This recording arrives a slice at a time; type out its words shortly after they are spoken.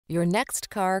Your next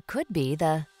car could be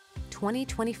the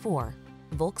 2024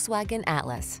 Volkswagen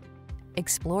Atlas.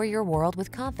 Explore your world with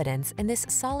confidence in this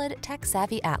solid,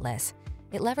 tech-savvy Atlas.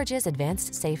 It leverages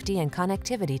advanced safety and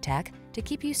connectivity tech to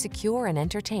keep you secure and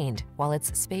entertained, while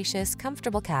its spacious,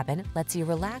 comfortable cabin lets you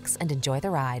relax and enjoy the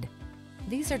ride.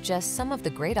 These are just some of the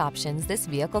great options this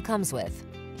vehicle comes with: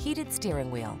 heated steering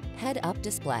wheel, head-up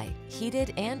display,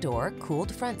 heated and/or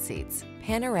cooled front seats,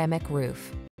 panoramic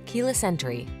roof, keyless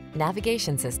entry,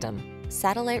 navigation system,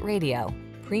 satellite radio,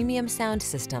 premium sound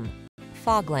system,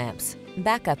 fog lamps,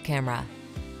 backup camera.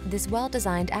 This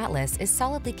well-designed Atlas is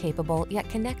solidly capable yet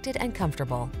connected and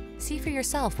comfortable. See for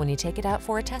yourself when you take it out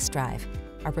for a test drive.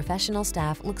 Our professional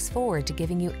staff looks forward to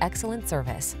giving you excellent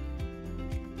service.